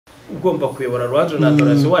ugomba kuyobora rwanje na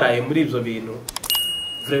adoration waraye muri ibyo bintu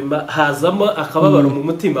vraiment hazamo akababaro mu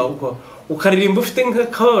mutima uko ukaririmba ufite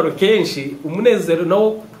nk'akababaro kenshi umunezero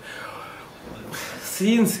nawo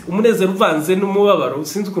sinzi umunezero uvanze n'umubabaro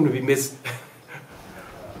sinzi ukuntu bimeze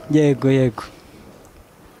yego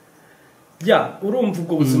ya urumva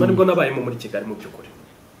ubwo buzima nibwo nabayemo muri Kigali mu byukuri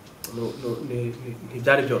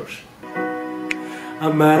ntibyari byoroshe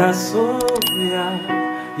amaraso ya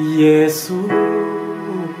Yesu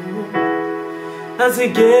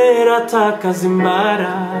azigera atakaza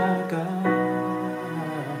imbaraga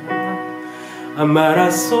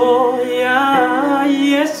amaraso ya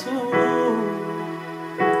Yesu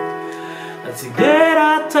azigera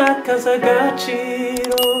atakaza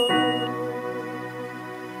agaciro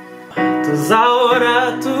tuzahora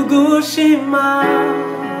tugushima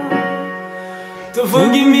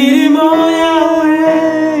tuvuga imirimo yawe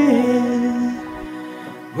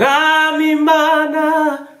mwami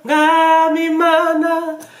Imana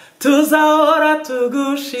tuzahora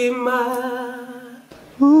tugushima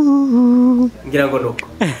ngira ngo nuko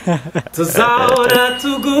tuzahora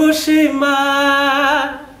tugushima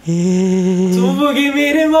tuvuga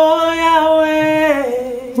imirimo yawe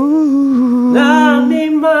mwami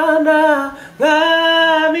Imana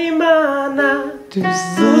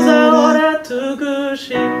tuzahora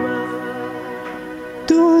tugushima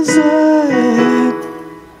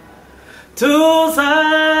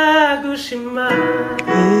tuzagushima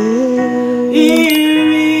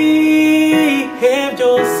ibihe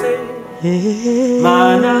byose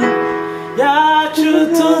Mana yacu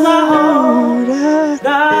tuzahora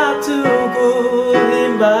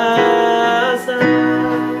tuguhimbaza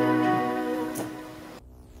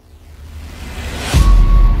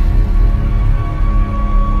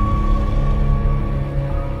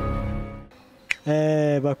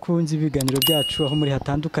bakunzi ibiganiro byacu aho muri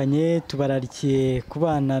hatandukanye tubararikiye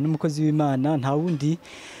kubana n'umukozi w'Imana nta wundi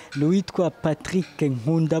n'uwitwa Patrick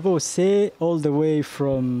Nkundabose all the way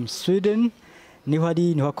from Sweden niho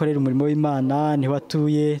ari niho akorera umurimo w'Imana niho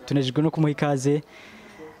atuye tunejejwe no kumuha ikaze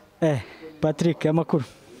Patrick amakuru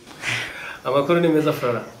ni meza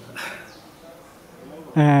Florent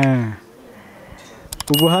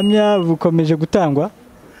ubuhamya bukomeje gutangwa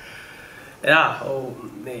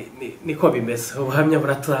niko bimeze ubuhamya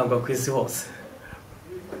buratangwa ku isi hose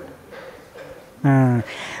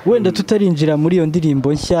wenda tutarinjira muri iyo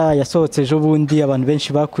ndirimbo nshya yasohotse ejo bundi abantu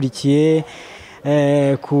benshi bakurikiye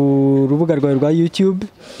ku rubuga rwawe rwa YouTube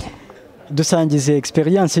dusangize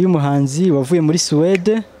experience y'umuhanzi wavuye muri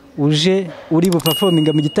Sweden uje uri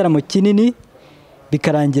buperforminga mu gitaramo kinini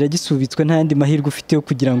bikarangira gisubitswe nta yandi mahirwe ufite yo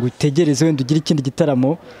kugira ngo utegereze wenda ugire ikindi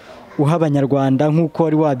gitaramo uha abanyarwanda nk'uko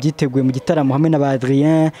wari wabyiteguye mu gitaramo hamwe na ba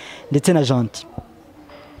Adrien ndetse na Gentil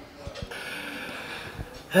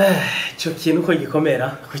cyo kintu ko gikomera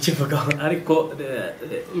kukivuga ariko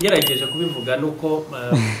ngerageje kubivuga nuko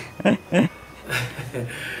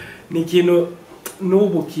ni kintu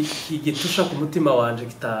nubu kigitusha ku mutima wanje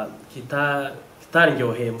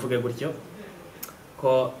kitaryoheye mvuge gutyo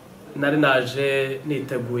ko nari naje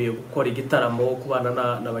niteguye gukora igitaramo kubana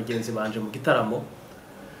na bagenzi banje mu gitaramo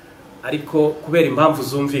ariko kubera impamvu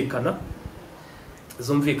zumvikana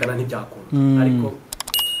ntibyakunda ariko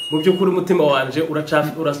mu by'ukuri umutima wanje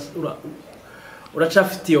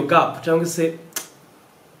uracafite iyo gap cyangwa se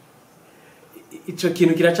icyo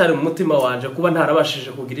kintu kiracari mu mutima wanje kuba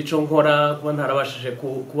ntarabashije kugira ico nkora kuba ntarabashije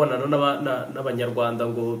kubonana n'abanyarwanda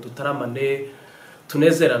ngo dutaramane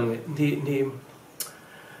tunezeranwe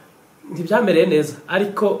ntibyamereye neza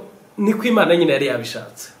ariko niko Imana nyine yari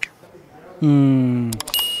yabishatse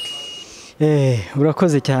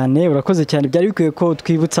urakoze cyane byari bikwiye ko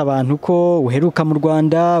twibutsa abantu ko uheruka mu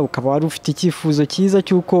Rwanda ukaba wari ufite icyifuzo cyiza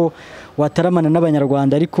cyuko wataramana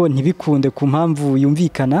n'abanyarwanda ariko ntibikunde ku mpamvu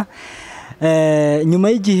yumvikana nyuma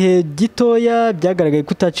y'igihe gitoya byagaragaye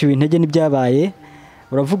ko utaciwe intege n'ibyabaye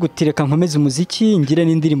uravuga uti reka nkomeze umuziki ngire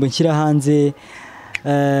n'indirimbo nshyira hanze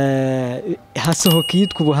hasohoka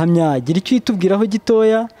yitwa ubuhamya gira icyo itubwiraho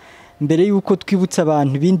gitoya mbere y'uko twibutsa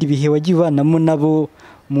abantu ibindi bihe wagiye ubanamo nabo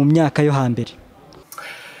mu myaka yo hambere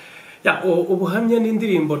ubuhamya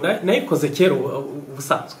n'indirimbo nayikoze kera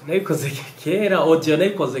ubusanzwe nayikoze kera audio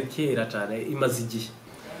nayikoze kera cyane imaze igihe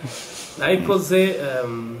nayikoze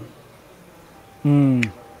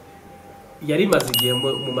yari imaze igihe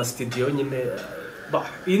mu mastudio nyine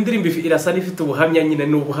iyi ndirimbo irasa n'ifite ubuhamya nyine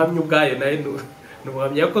ni ubuhamya ubwayo nayo ni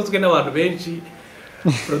ubuhamya yakozwe n'abantu benshi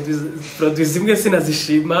produce zimwe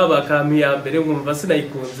sinazishima bakampa iya mbere nkumva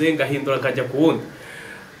sinayikunze ngahindura nkajya ku wundi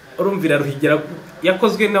urumvira ruhigira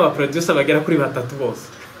yakozwe n'abaproducer bagera kuri 3 bose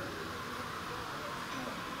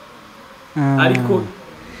ariko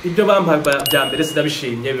ibyo bampaye bya mbere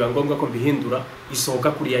sinabishimye biba ngombwa ko mbihindura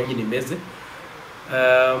isohoka kuri ya nyine imeze.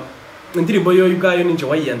 Indirimbo yo ubwayo ninje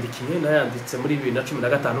wayiyandikiye nayanditse muri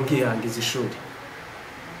 2015 ngihangiza ishuri.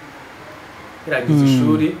 Irangiza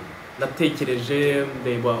ishuri natekereje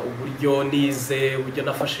ndeba uburyo nize uburyo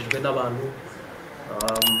nafashijwe n'abantu.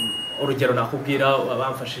 Urugero nakubwira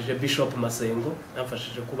abamfashije Bishop Masengo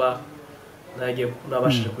yamfashije kuba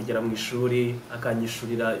nabashije kugera mu ishuri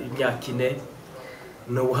akanyishurira imyaka 4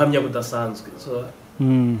 no buhamya budasanzwe. So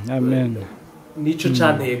amen. Nico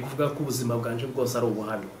cyanteye kuvuga ko ubuzima bwanje bwose ari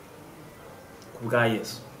ubuhamya kubwa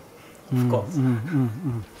Yesu. Of course.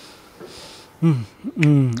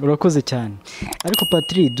 Urakoze cyane. Ariko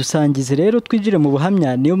Patri dusangize rero twinjire mu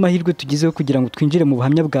buhamya niyo mahirwe tugizeho kugira ngo twinjire mu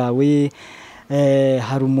buhamya bwawe.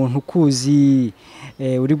 Hari umuntu ukuzi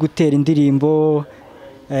uri gutera indirimbo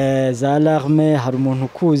za alarme, hari umuntu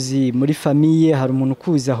ukuzi muri famille, hari umuntu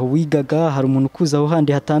ukuzi aho wigaga, hari umuntu ukuzi aho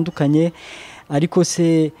handi hatandukanye. Ariko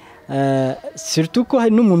se surtout ko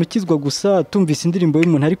hari n'umuntu ukizwa gusa tumvise indirimbo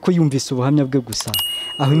y'umuntu ariko yumvise ubuhamya bwe gusa.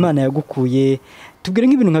 Aho Imana yagukuye tubwire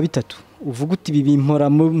nk'ibintu nka bitatu uvuga uti ibi bimpora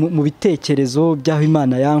mu bitekerezo by'aho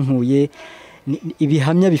Imana yankuye,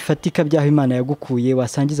 ibihamya bifatika by'aho Imana yagukuye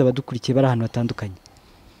wasangiza abadukurikiye bari ahantu hatandukanye.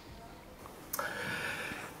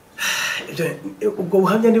 Ubwo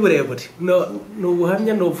buhamya ni burebure, no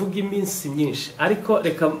buhamya no vuga iminsi myinshi, ariko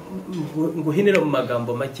reka nguhinira mu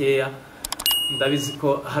magambo makeya. Ndabizi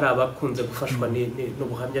ko hari abakunze gufashwa no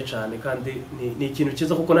buhamya cyane kandi ni ikintu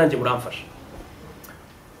cyiza kuko nanjye buramfasha.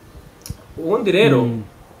 Ubundi rero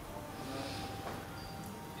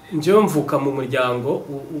njyewe mvuka mu muryango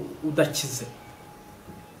udakize.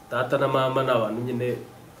 Data na mama n'abantu nyine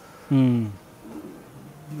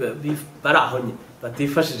baraho nyine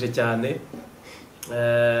batifashije cyane,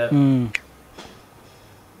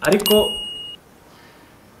 ariko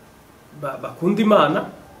bakunda Imana.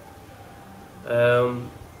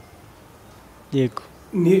 Yego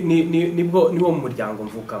niwo mu muryango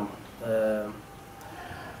mvukamo.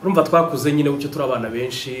 Urumva twakuze nyine ucyo turi abana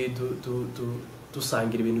benshi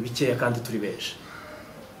dusangira ibintu bikeya kandi turi benshi.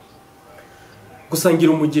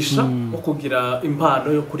 Gusangira umugisha wo kugira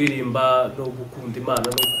impano yo kuririmba no gukunda Imana no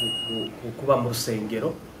kuba mu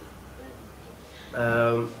rusengero.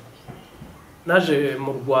 Naje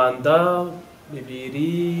mu Rwanda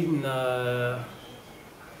 2008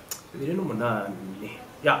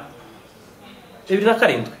 ya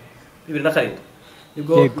 2007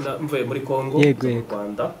 nibwo mvuye muri Kongo mu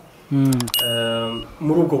Rwanda.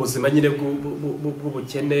 Muri ubwo buzima nyine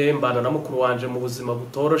bw'ubukene mbana na mukuru wanje mu buzima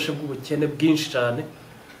butoroshe bw'ubukene bwinshi cyane.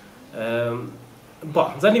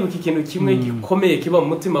 Nza nibuka ikintu kimwe gikomeye kiba mu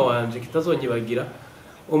mutima wanje kitazonyibagira.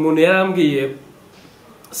 Umuntu yarambwiye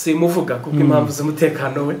simuvuga kuko impamvu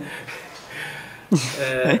z'umutekano we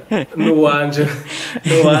nuwanje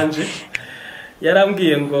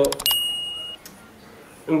yarambwiye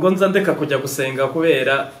ngo nza ndeka kujya gusenga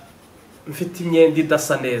kubera mfite imyenda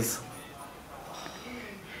idasa neza.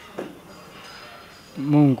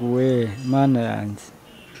 Mungu we Mana yanjye.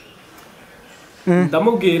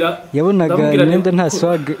 Ndamubwira yabonaga imyenda nta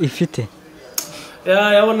swag ifite.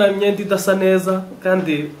 Yabona imyenda idasa neza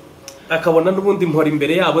kandi akabona n'ubundi mpora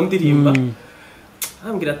imbere yabo ndirimba.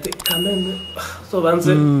 Ambwira ati kamene so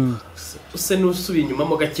banze use nusubiye inyuma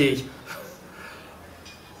mo gakeya.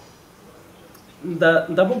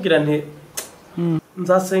 Ndamubwira nti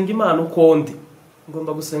nzasenga Imana uko ndi,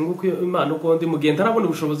 ngomba gusenga uko Imana uko ndi. Mugenda arabona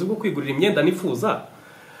ubushobozi bwo kwigurira imyenda nifuza,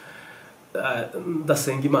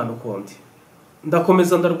 ndasenga Imana uko ndi.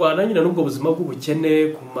 Ndakomeza ndarwana nyine n'ubwo buzima bw'ubukene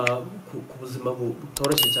ku buzima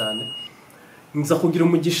butoroshye cyane. Nza kugira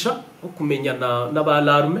umugisha wo kumenyana n'aba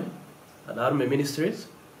Alarme Ministries.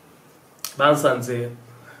 Bansanze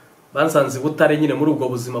Butare nyine muri ubwo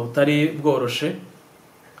buzima butari bworoshe.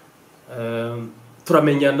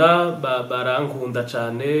 Turamenyana barankunda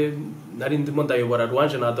cyane. Nari ndimo ndayobora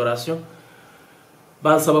Louange na Adoration.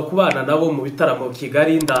 Bansaba kubana nabo mu bitaramo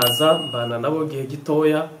Kigali, ndaza mbana nabo gihe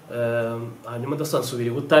gitoya. Hanyuma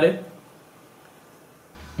ndasansubira Butare.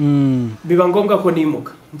 Biba ngombwa ko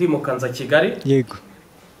ndimuka nza Kigali. Yego.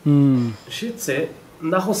 Shitse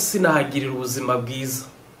naho sinahagirira ubuzima bwiza.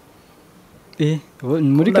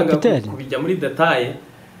 Muri kapitali kubijya muri detail.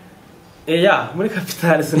 Muri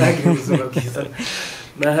kapitali sinahagirira ubuzima bwiza.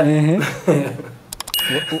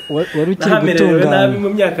 Wari ukiri gutungana nabi mu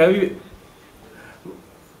myaka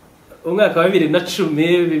umwaka wa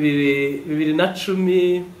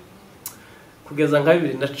 2010 kugeza nka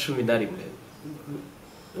 2011.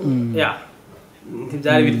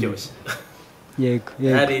 Ntibyari biryoshye. Yego.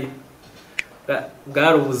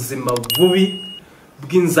 Bwari ubuzima bubi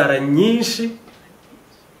bw'inzara nyinshi.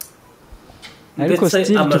 ariko ndetse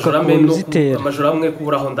still amajoro amwe tukakubona uzitera amajoro amwe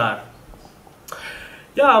kuburaho ndara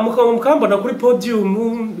ya mukambona kuri podium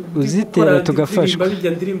uzitera tugafashwa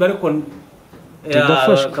indirimbo ariko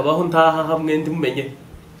tugafashwa kabaho ntaha hamwe ndi mumenye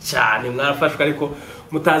cyane mwarafashwe ariko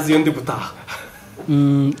mutazi yo ndi gutaha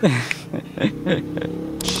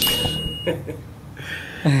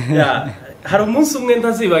ya hari umunsi umwe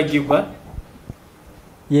ntazibagirwa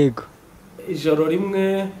yego ijoro rimwe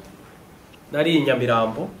nari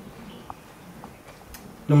Inyamirambo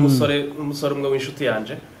n'umusore umwe w'inshuti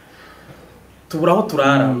yanje tuburaho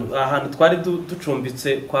turara ahantu twari ducumbitse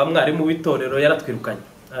kwa mwarimu w'itorero yaratwirukanye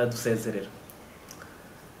dusezerera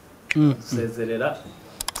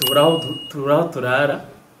tuburaho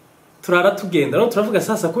turara tugenda no turavuga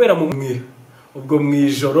sasa kubera mu ubwo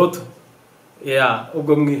mwijoro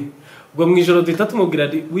ubwo mwijoro duhita tumubwira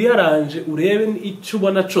ati wiyaranje urebe icyo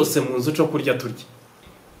ubona cyose mu nzu cyo kurya turya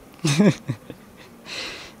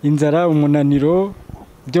inzara umunaniro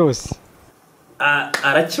byose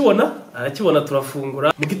arakibona turafungura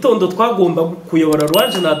mu gitondo twagomba kuyobora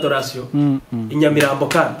rwanje na adorasiyo Inyamirambo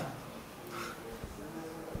kandi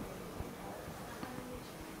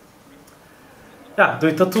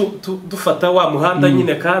duhita dufata wa muhanda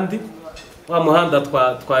nyine kandi wa muhanda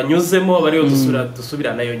twanyuzemo bariyo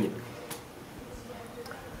dusubira nayo nyine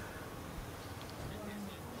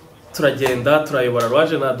turagenda turayobora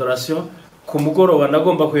rwanje na adorasiyo ku mugoroba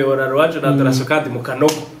nagomba kuyobora rwanje na adorasiyo kandi mu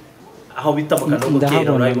Kanogo aho bita mu Kanogo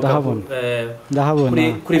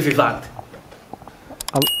ndahabona kuri Vivante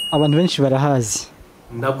abantu benshi barahazi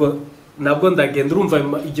nabwo ndagenda urumva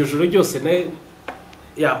iryo joro ryose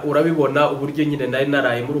urabibona uburyo nyine nari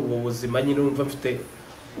naraye muri ubwo buzima nyine urumva mfite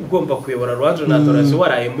ugomba kuyobora rwanje na adorasiyo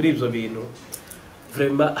waraye muri ibyo bintu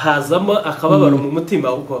vraiment hazamo akababaro mu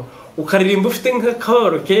mutima uko ukaririmba ufite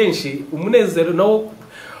nk'akababaro kenshi umunezero nawo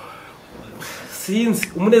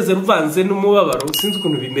sinzi umunezero uvanze n'umubabaro sinzi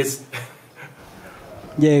ukuntu bimeze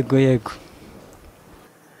yego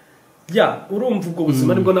urumva ubwo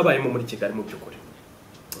buzima nibwo nabayemo muri Kigali mu by'ukuri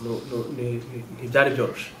ntibyari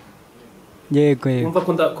byoroshye yego umva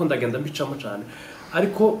ko ndagenda mbicamo cyane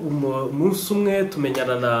ariko umunsi umwe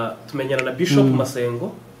tumenyana na Bishop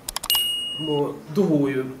Masengo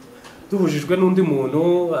duhujijwe n'undi muntu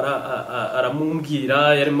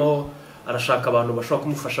aramumbwira yarimo arashaka abantu bashobora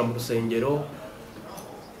kumufasha mu rusengero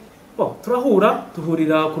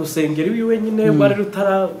duhurira ku rusengero iwe nyine rwari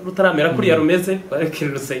rutaramera kuriya rumeze rwari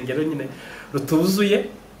urusengero nyine rutuzuye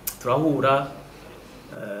turahura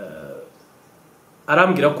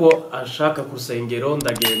arambwira ko ashaka ku rusengero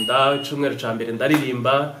ndagenda icyumweru cya mbere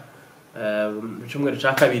ndaririmba icyumweru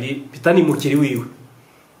cya kabiri mpita nimukiri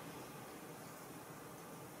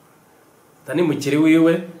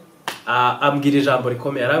wiwe ambwira ijambo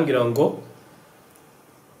rikomeye arambwira ngo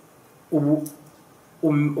ubu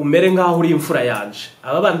umere nk'aho uri imfura yanje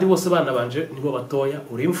aba bandi bose bana banje nibo batoya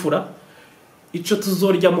uri imfura icyo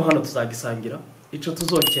tuzoryamo hano tuzagisangira icyo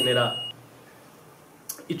tuzokenera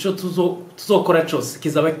icyo tuzokora cyose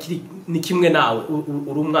kizaba ni kimwe nawe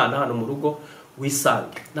uri umwana hano mu rugo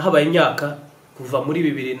wisange nahabaye imyaka kuva muri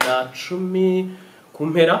 2010 ku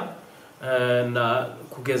mpera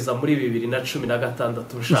kugeza muri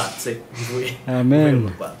 2016 nshatse mvuye mu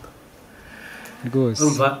Rwanda rwose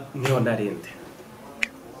umva niho narinde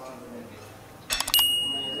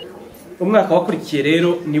umwaka wakurikiye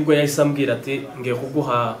rero nibwo yahise ambwira ati ngiye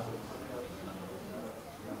kuguha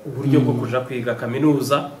uburyo bwo kuja kwiga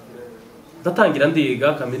kaminuza ndatangira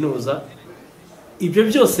ndiga kaminuza ibyo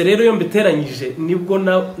byose rero iyo mbiteranyije nibwo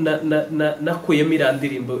nakuyemo iriya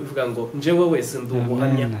ndirimbo ivuga ngo njyewe wese ndi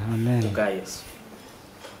ubuhamya bwa Yesu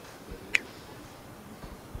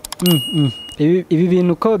ibi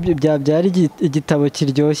bintu uko byabyara igitabo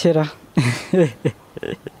kiryoshera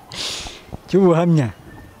cy'ubuhamya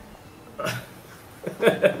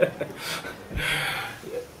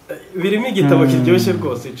birimo igitabo kiryoshye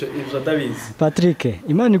rwose ibyo ndabizi Patrick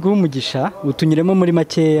Imana iguha umugisha utunyuremo muri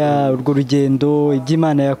makeya urwo rugendo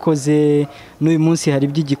iby'Imana yakoze n'uyu munsi hari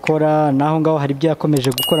ibyo igikora naho ngaho hari ibyo yakomeje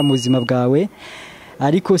gukora mu buzima bwawe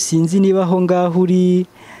ariko sinzi niba aho ngaho uri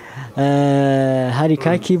hari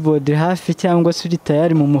ka keyboard hafi cyangwa se uri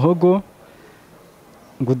tayari mu muhogo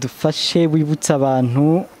ngo dufashe wibutsa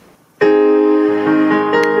abantu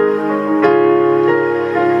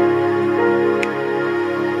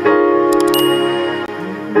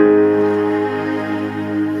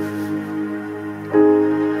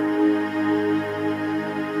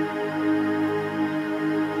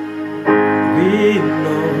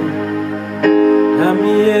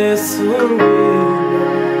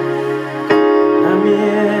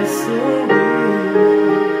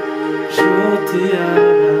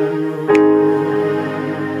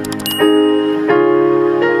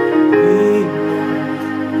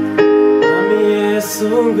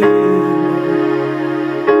Yesu ngwino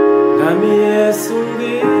Mwami Yesu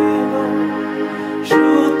ngwino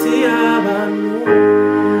nshuti y'abantu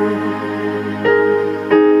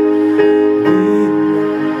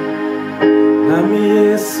Mwami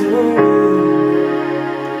Yesu ngwino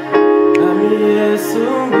Mwami Yesu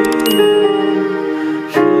ngwino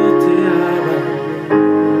nshuti y'abantu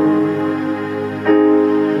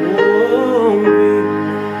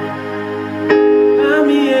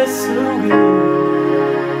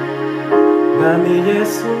Mwami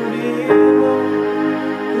Yesu ngwino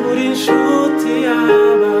uri inshuti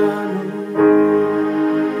y'abantu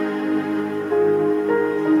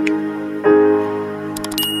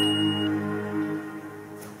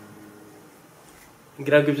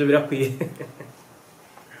ngira ngo ibyo birakwiye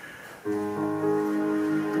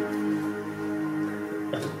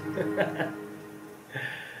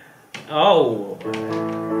oh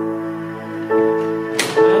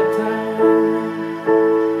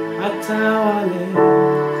atawale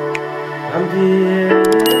ambie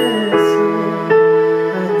Yesu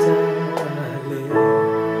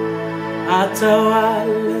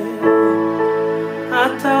atawale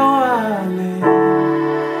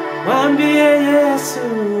mwambie Yesu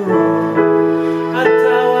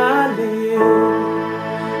atawale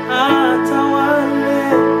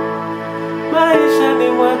maishani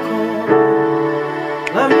mwako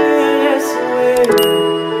mwambie Yesu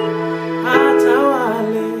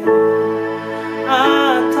atawale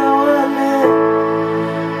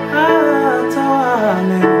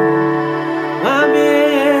mwambie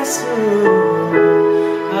Yesu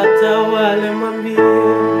atawale mwambie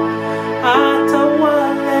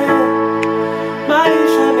atawale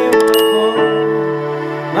maishani mwako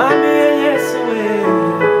mwambie Yesu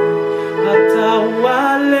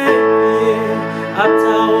atawale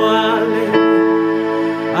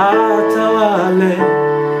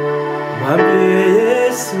mwambie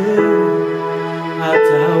Yesu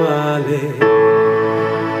atawale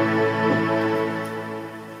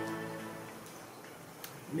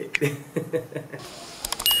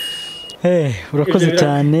urakoze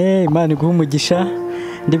cyane Imana iguha umugisha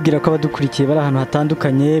ndibwira ko abadukurikiye bari ahantu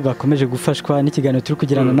hatandukanye bakomeje gufashwa n'ikiganiro turi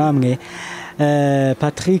kugirana namwe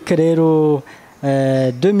Patrick rero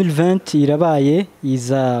 2020 irabaye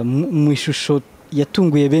iza mu ishusho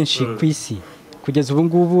yatunguye benshi ku isi kugeza ubu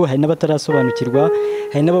ngubu hari n'abatarasobanukirwa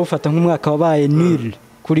hari n'abawufata nk'umwaka wabaye nul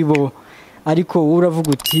kuri bo ariko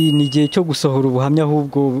uravuga uti ni igihe cyo gusohora ubuhamya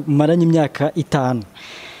ahubwo maranye imyaka 5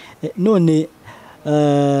 none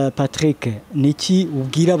Patrick niki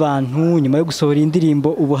ubwira abantu nyuma yo gusohora indirimbo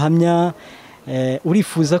ubuhamya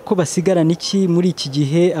urifuza ko basigarana iki muri iki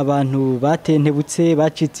gihe abantu batentebutse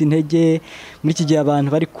bacitse intege muri iki gihe abantu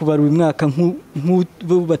bari kubara uyu mwaka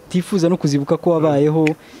batifuza no kuzibuka ko wabayeho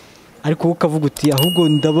ariko ukavuga uti ahubwo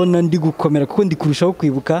ndabona ndi gukomera kuko ndi kurushaho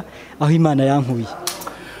kwibuka aho Imana yankuye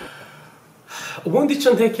ubundi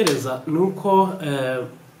icyo ntekereza nuko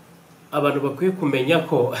abantu bakwiye kumenya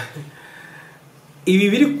ko ibi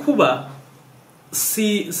biri kuba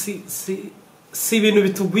si ibintu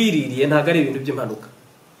bitugwiririye ntabwo ari ibintu by'impanuka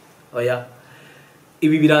oya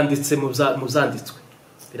ibi biranditse mu byanditswe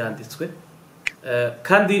biranditswe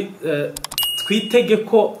kandi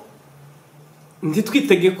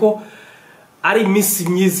ntitwitege ko ari iminsi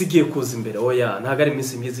myiza igiye kuza imbere oya ntabwo ari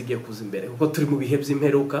iminsi myiza igiye kuza imbere kuko turi mu bihe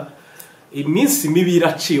by'imperuka iminsi mibi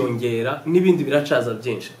iraciyongera n'ibindi biracaza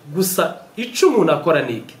byinshi gusa icyo umuntu akora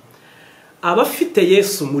ni iki abafite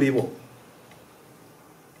Yesu muri bo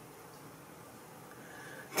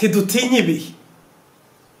ntidutinye ibihe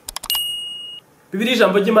Bibiliya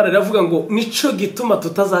ijambo ry'Imana riravuga ngo nico gituma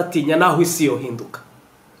tutazatinya naho isi yohinduka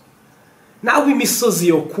naho imisozi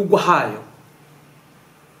yo kugwa hayo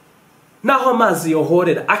naho amazi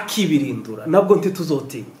yohorera akibirindura nabwo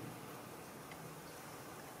ntituzotinya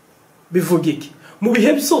bivuga iki mu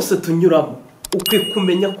bihe byose tunyuramo ukwiye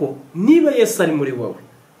kumenya ko niba Yesu ari muri wowe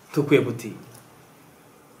tukwiye gutinya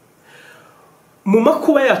mu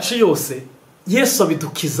makuba yacu yose Yesu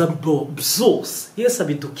abidukiza byose Yesu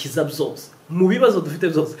abidukiza byose mu bibazo dufite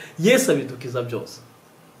byose Yesu abidukiza byose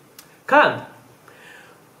kandi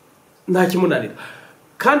nta kimunanira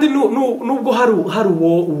kandi nubwo hari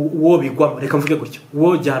uwo bigwamo reka mvuge gutyo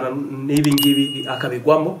uwo jyana n'ibi ngibi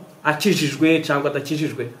akabigwamo akijijwe cyangwa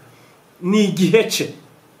adakijijwe ni igihe cye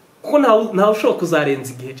kuko ntawe ushobora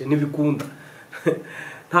kuzarenza igihe cye ntibikunda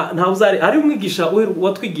ntawe uzare ari umwigisha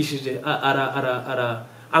watwigishije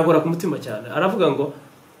ankora ku mutima cyane aravuga ngo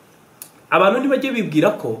abantu ntibajye bibwira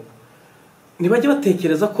ko ntibajye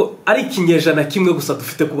batekereza ko ari ikinyejana kimwe gusa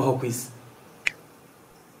dufite kubaho ku isi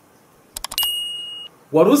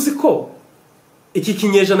wari uzi ko iki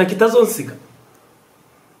kinyejana kitazonsiga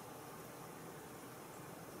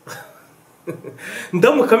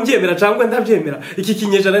ndamuka mbyemera cyangwa ndabyemera iki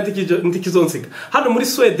kinyejana ndikizonsiga hano muri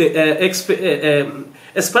Swede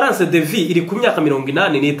Esperance de vie iri ku myaka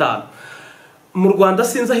 85 mu Rwanda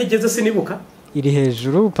sinza higeze sinibuka iri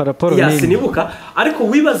hejuru paraporo nini sinibuka ariko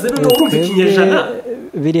wibaze no urumva ikinyejana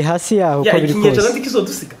biri hasi yaho ko biri kose ikinyejana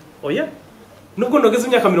ndikizodusiga oya nubwo nogeze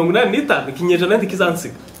imyaka 85 ikinyejana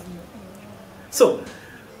ndikizansiga so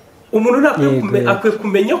umuntu akwiye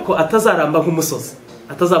kumenya ko atazaramba nk'umusozi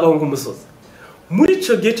atazabaho nk'umusozi muri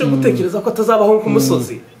ico gihe cyo gutekereza ko atazabaho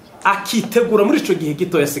nk'umusozi akitegura muri ico gihe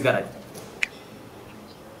gito yasigaranye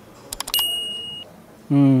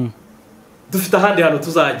dufite ahandi hano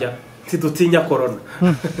tuzajya tidutinya corona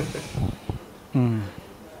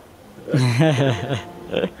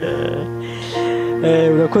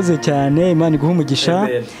urakoze cyane Imana iguha umugisha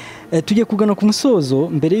tujye kugana ku musozo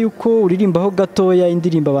mbere yuko uririmbaho gatoya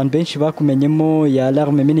indirimbo abantu benshi bakumenyemo ya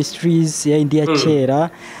Alarme Ministries ya indi ya kera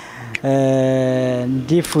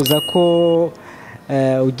ndifuza ko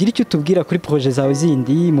ugira icyo tubwira kuri projet zawe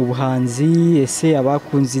zindi mu buhanzi ese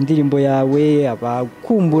abakunze indirimbo yawe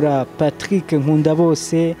abakumbura Patrick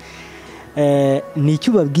Nkundabose ni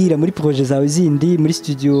icyo babwira muri projet zawe zindi muri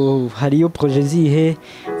studio hariyo projet zihe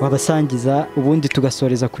wabasangiza ubundi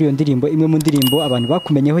tugasoreza kuri iyo ndirimbo imwe mu ndirimbo abantu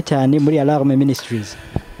bakumenyeho cyane muri Alarme Ministries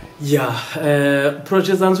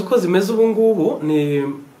projet zanzu uko zimeze ubu ngubu ni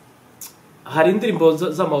hari indirimbo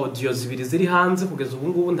z'amaudio zibiri ziri hanze kugeza ubu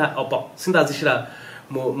ngubu sindazishira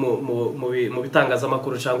mu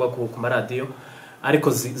bitangazamakuru cyangwa ku maradiyo ariko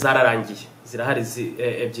zararangiye zirahari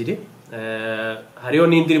ebyiri hariyo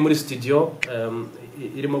n'indi muri studio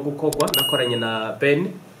irimo gukogwa nakoranye na Ben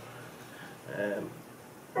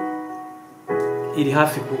iri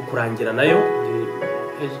hafi kurangira nayo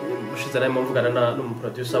ushize nayo mvugana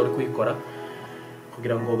n'umuproducer uri kuyikora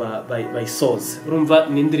kugira ngo bayisoze urumva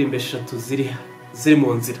ni indirimbo 3 ziri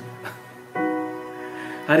mu nzira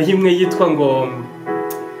hari imwe yitwa ngo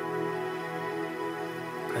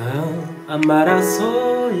amaraso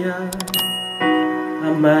ya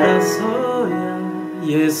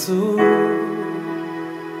Yesu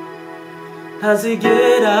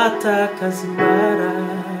ntazigera atakaza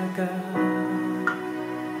imbaraga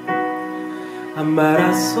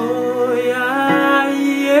amaraso ya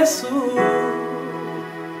Yesu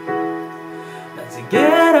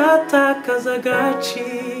ntazigera atakaza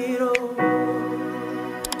agaciro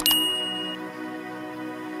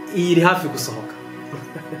iri hafi gusohoka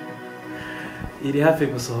iri hafi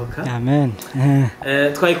gusohoka amen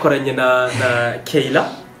twayikoranye na Keila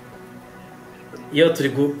iyo turi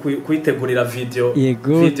kuyitegurira video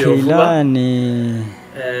Keila ni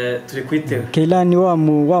turi kuyitegura Keila ni wa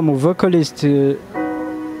mu vocalist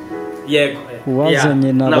yego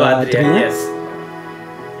wazanye na ADRESS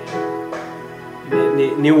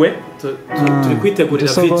niwe turi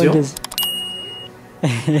kuyitegurira video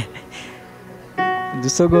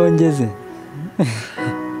dusogongeze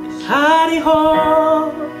hariho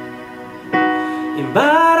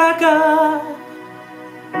imbaraga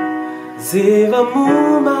ziva mu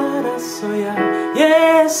maraso ya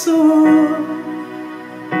Yesu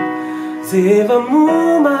ziva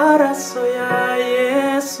mu maraso ya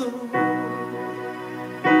Yesu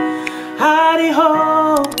hariho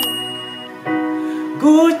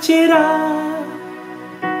gukira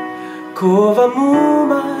kuva mu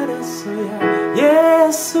maraso ya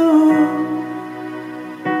Yesu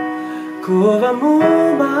kuva mu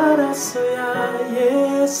maraso ya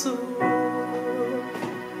Yesu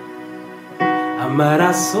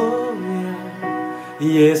amaraso ya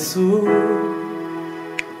Yesu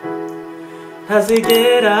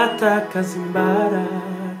ntazigera atakaza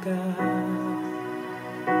imbaraga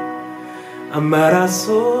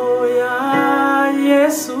amaraso ya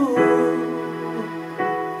Yesu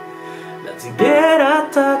ntazigera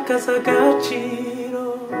atakaza agaciro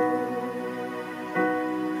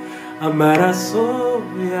amaraso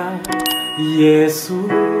ya Yesu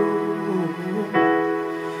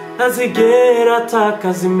ntazigera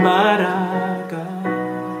atakaza imbaraga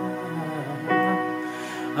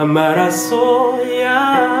amaraso ya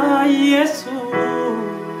Yesu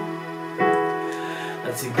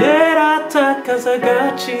ntazigera atakaza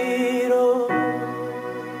agaciro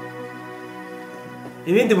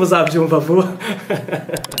ibindi muzabyumva vuba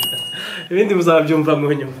ibindi muzabyumva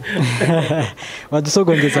mu nyuma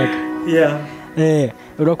wadusogongezaga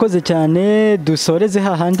urakoze cyane dusoreze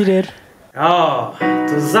hahandi rero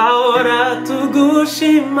tuzahora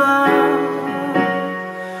tugushima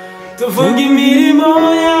tuvuga imirimo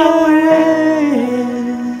yawe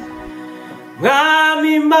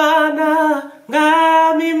mwami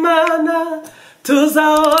Imana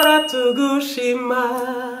tuzahora tugushima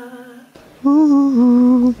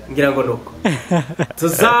ngira ngo nuko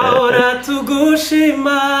tuzahora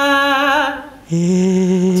tugushima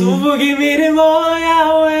tuvuga imirimo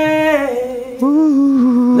yawe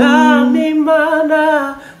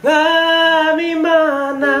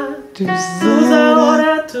Namimana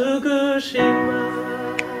tuzahora tugushima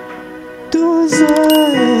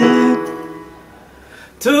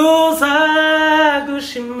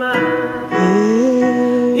tuzagushima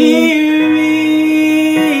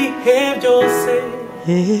ibihe byose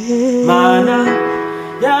Mana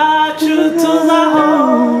yacu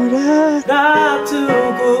tuzahora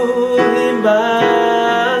tuguhimbaza.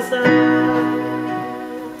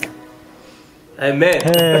 Amen.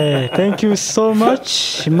 Thank you so much.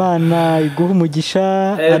 Imana iguha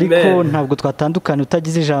umugisha ariko ntabwo twatandukana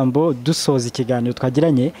utagize ijambo dusoza ikiganiro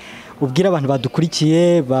twagiranye ubwira abantu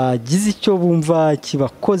badukurikiye bagize icyo bumva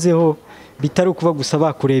kibakozeho bitari ukuba gusa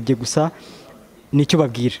bakurebye gusa nicyo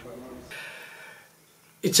babwira.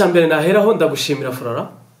 Icambere naheraho ndagushimira Florent.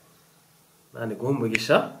 Nani guha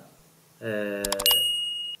umugisha.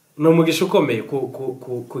 No umugisha ukomeye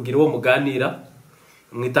kugira uwo muganira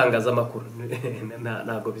mwitangaza amakuru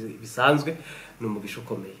ntago bisanzwe no umugisha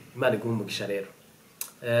ukomeye Imana iguha umugisha rero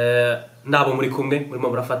nabo muri kumwe murimo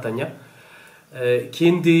murafatanya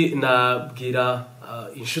kindi nabwira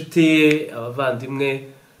inshuti abavandimwe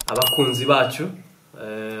abakunzi bacu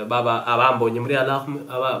baba abambonye muri alarme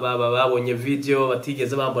baba babonye video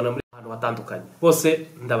batigeze bambona muri ahantu hatandukanye bose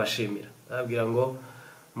ndabashimira nabwira ngo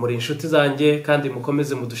muri inshuti zanjye kandi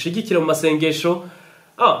mukomeze mudushigikire mu masengesho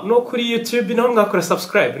no kuri YouTube naho mwakora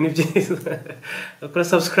subscribe ni byiza akora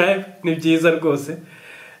subscribe ni byiza rwose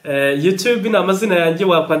YouTube ni amazina yanjye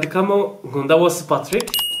wakwandikamo Nkundabose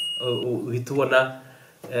Patrick uhita ubona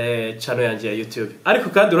channel yanjye ya YouTube ariko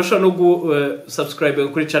kandi urashobora no subscribe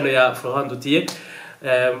kuri channel ya Florent Dutiye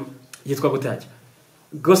yitwa Kutagira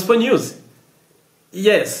Gospel News.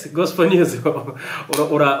 Yes, Gospel News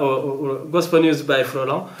Gospel News by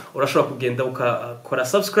Florent urashobora kugenda ukakora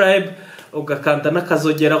subscribe ugakanda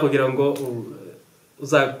nakazogera kugira ngo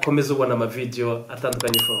uzakomeze ubona ama video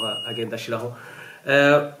atandukanye Florent agenda ashiraho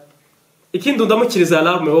ikindi ndamukiriza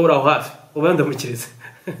alarme wowe uraho hafi ubanda mukiriza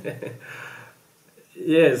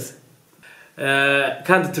yes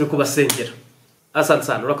kandi turi kubasengera asante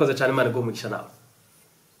sana urakoze cyane Imana iguha nawe.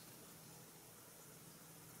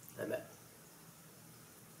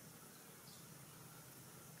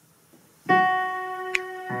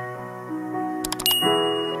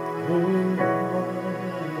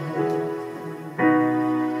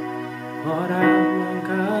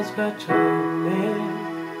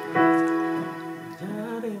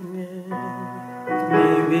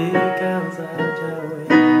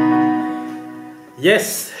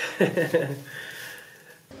 Yes.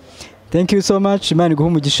 Thank you so much. Imana iguha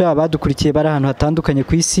umugisha abadukurikiye bari ahantu hatandukanye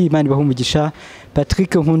ku isi. Imana ibaha umugisha.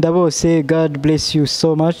 Patrick Nkundabose, God bless you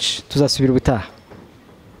so much. Tuzasubira ubutaha.